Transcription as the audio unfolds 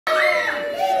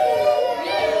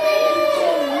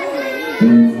I'm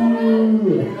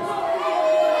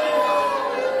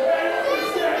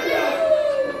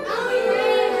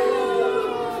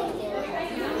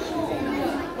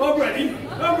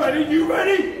ready. You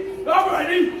ready? I'm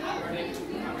ready.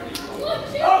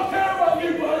 I'll care of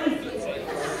you, buddy.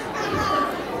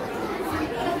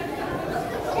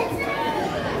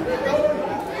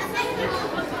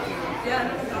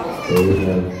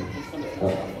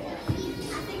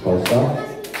 False start.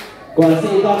 Go on,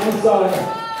 see you back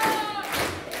inside.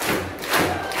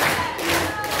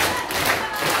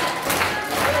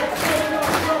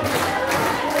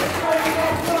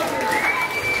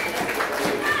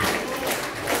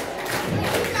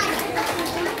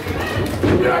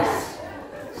 Yes!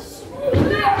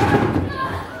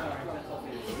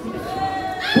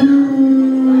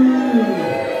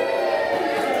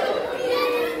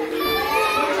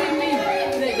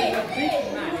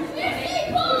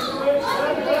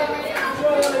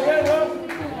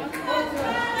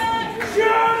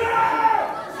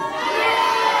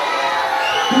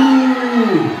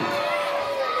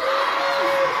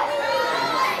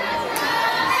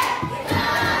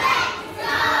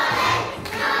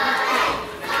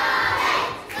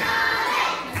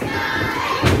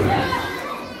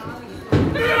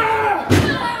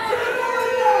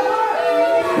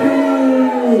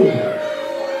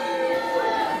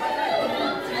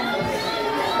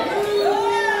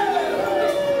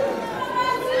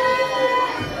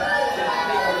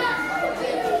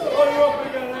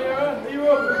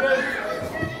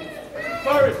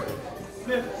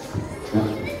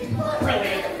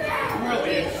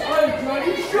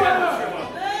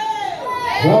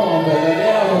 Come on, baby,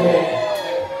 get out of here.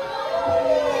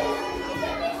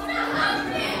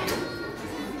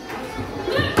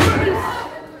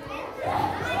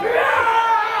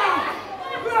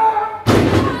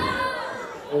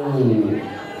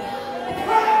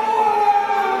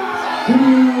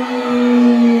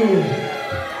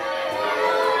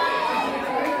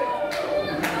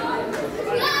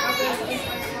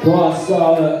 Come on,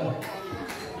 Scarlet.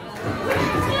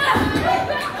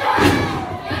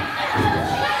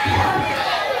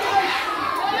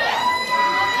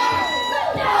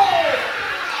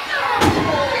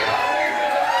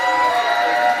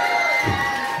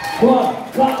 Come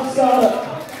on, clap for Scarlet.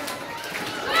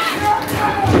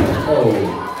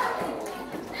 Oh.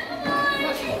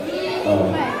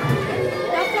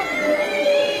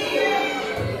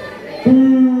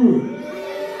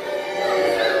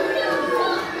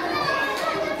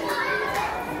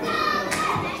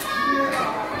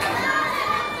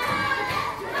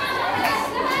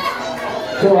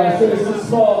 Come on, finish the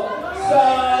spot.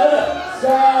 Scarlet,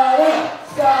 Scarlet,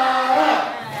 Scarlet.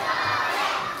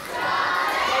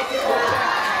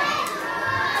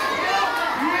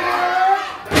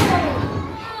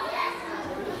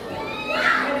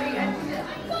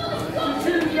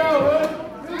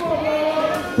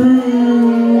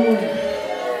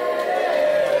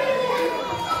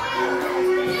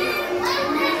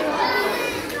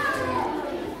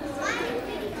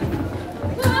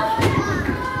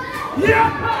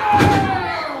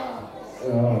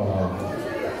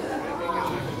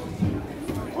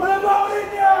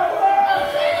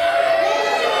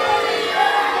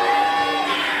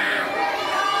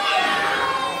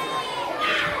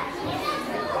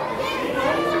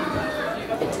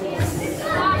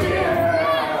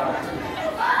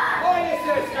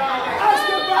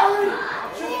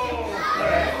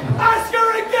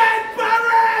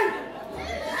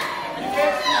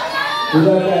 He's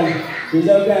okay. He's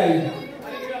okay.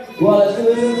 Well, let's do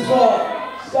this in the spot.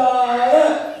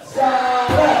 Scarlet,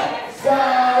 Scarlet,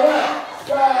 Scarlet,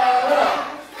 Scarlet.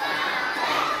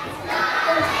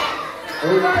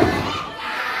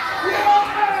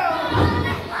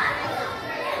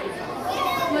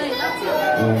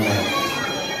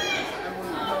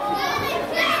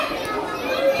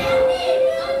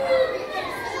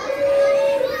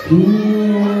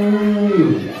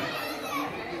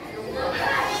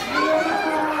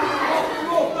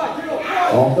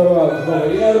 Off the ropes, but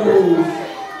you know the rules.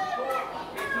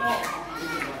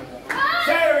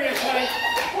 Seriously.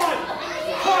 1,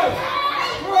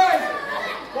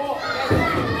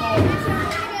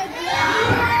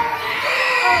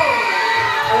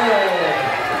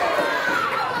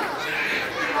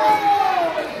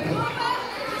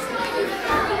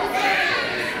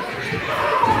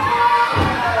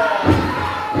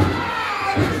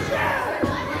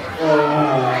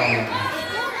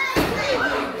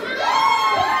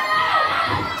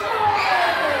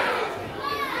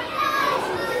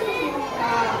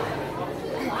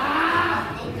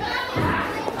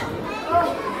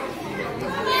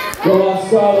 Go on,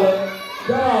 Scarlet.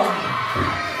 Go on.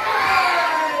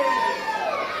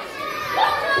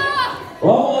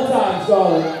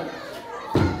 Scarlet.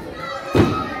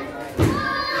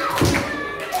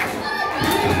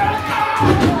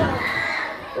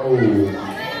 Oh.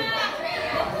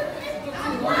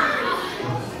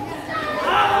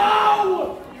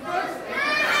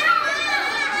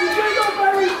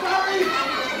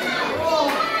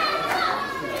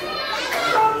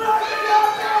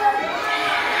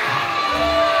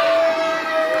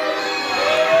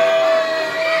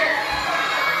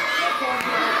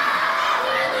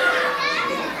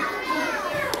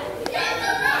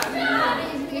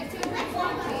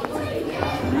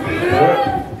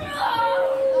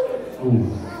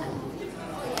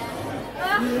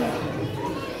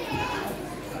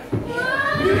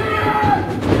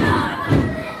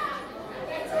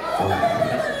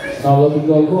 Not looking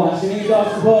good. Come on, she needs our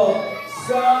support.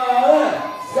 Scarlet!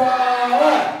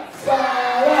 Scarlet!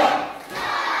 Scarlet!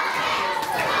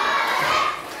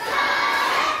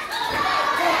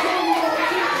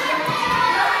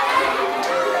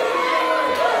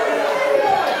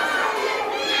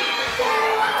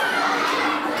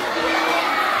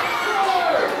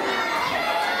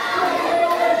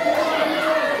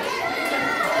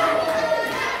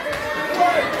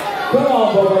 Come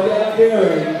on, Bubba, get that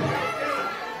gearing.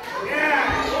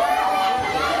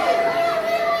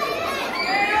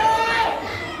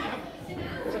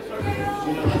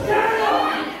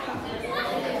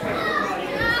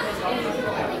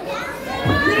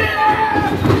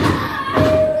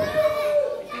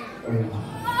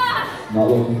 Not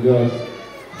looking good.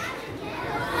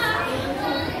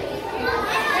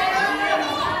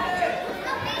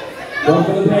 One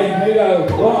for the pin. Here we go.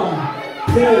 1,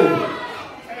 2.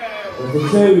 There's a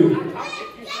 2.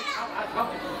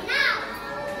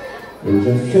 There's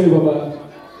just 2, Bubba.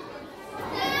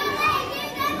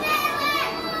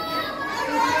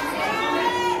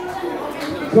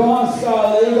 Come on,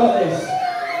 Scarlet, you got this.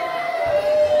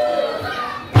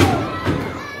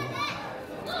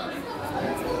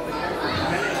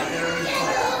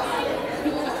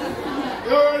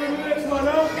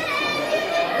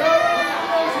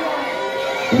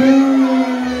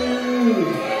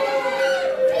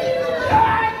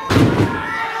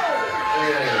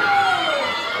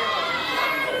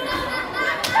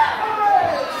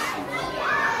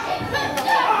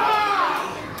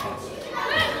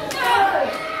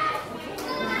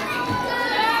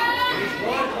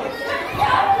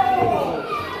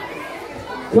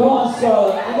 Come on,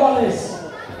 Scarlet, you got this.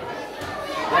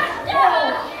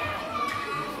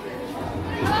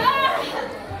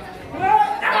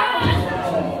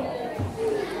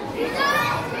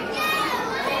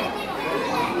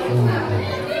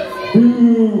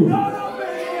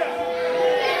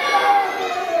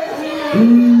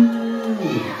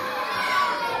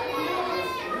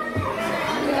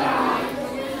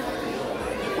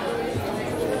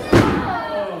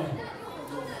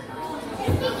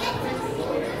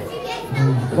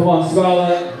 Come on,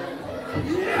 Scarlet.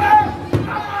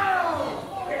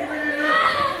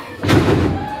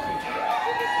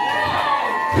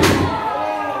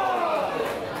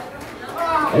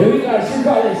 Here we go, she's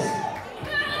got this.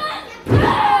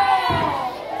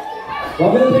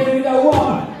 One for the pin, here we go. 1,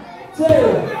 2.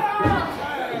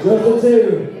 Just a 2.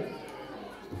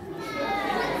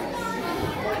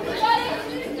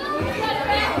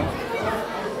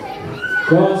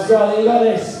 Come on, Scarlet, you got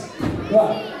this. Come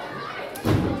on.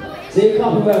 See a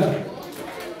couple of them.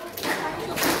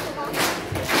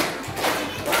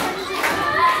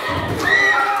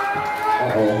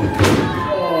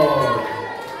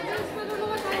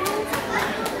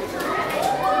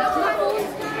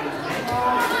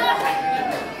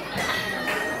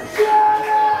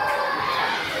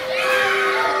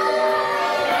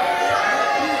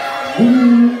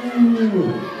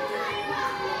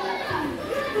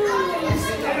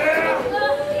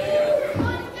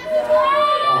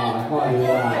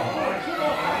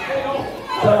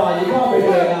 Come on, you can't be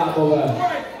doing that, Bubba.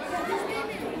 Okay.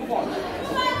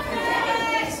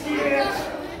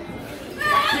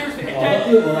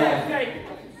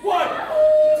 1,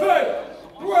 2,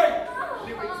 3.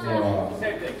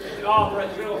 Oh, we're at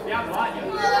the middle of the apple, aren't you?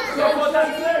 So what's that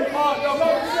say? Oh, no, no,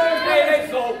 hey, let's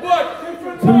go. 1,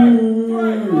 2, 3.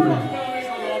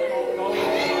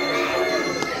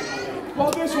 What,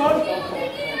 this one?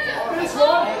 This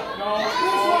one? No.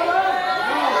 This one, no.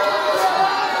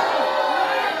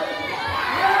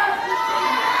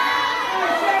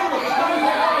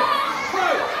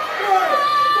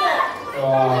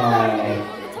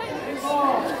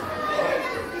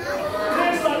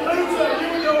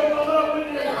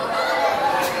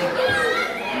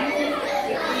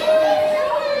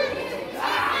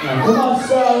 Come on,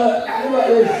 Scarlet, look at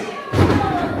this.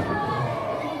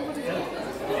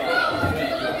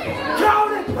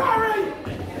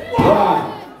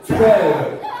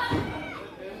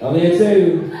 On here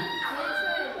 2.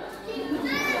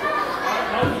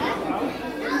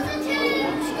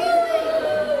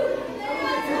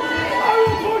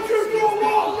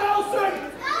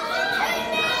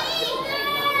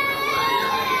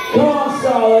 Come on,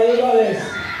 Scarlet, you got this.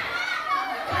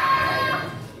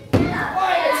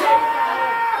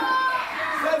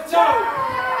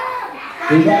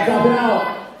 He's not tapping out.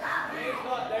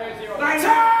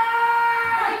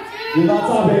 He's not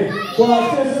tapping. Come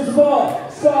on, citizen support.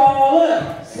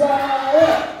 Scarlet,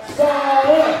 Scarlet,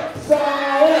 Scarlet,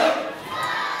 Scarlet.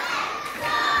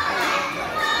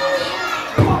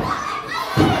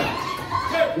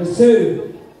 There's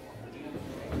 2.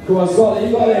 Come on, Scarlet,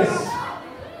 you got this.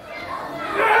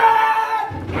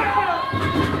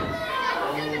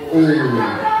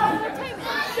 Ooh.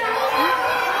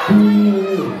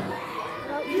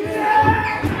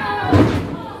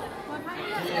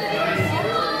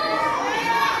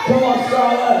 Come on,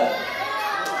 Scarlet.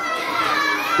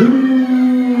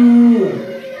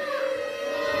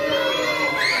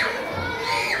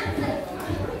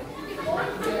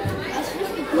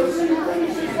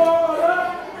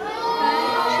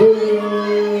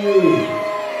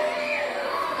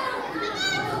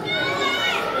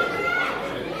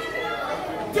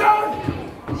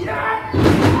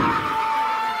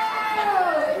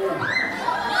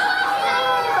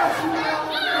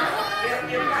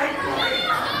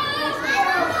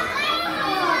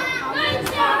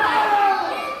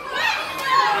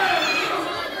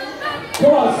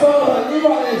 Come on, Scarlet, you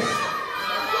got this.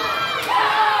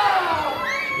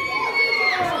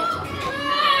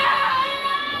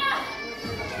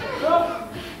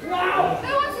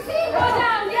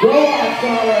 Go on,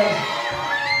 Scarlet.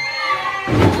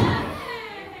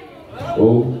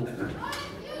 Oh.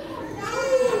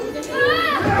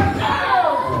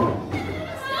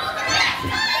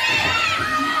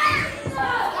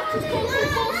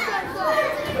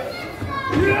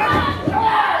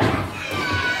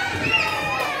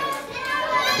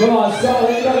 Come on,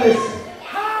 Scarlet, you got this.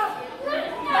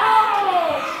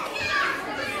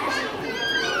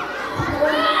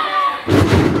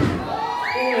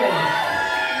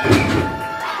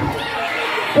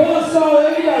 Come on, Scarlet,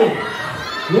 here we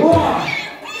go. 1,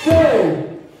 2.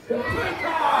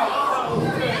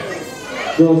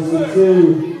 Goes to 2.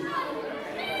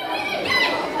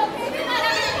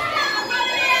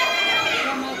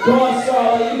 Come on,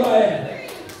 Scarlet, you got it.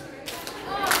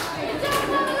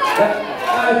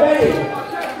 Benny!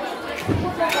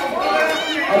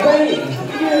 Benny!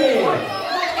 Yeah!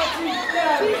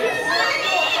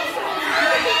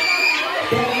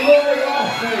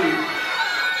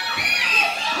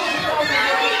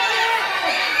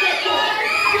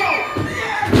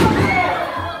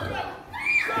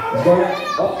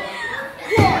 Let's go.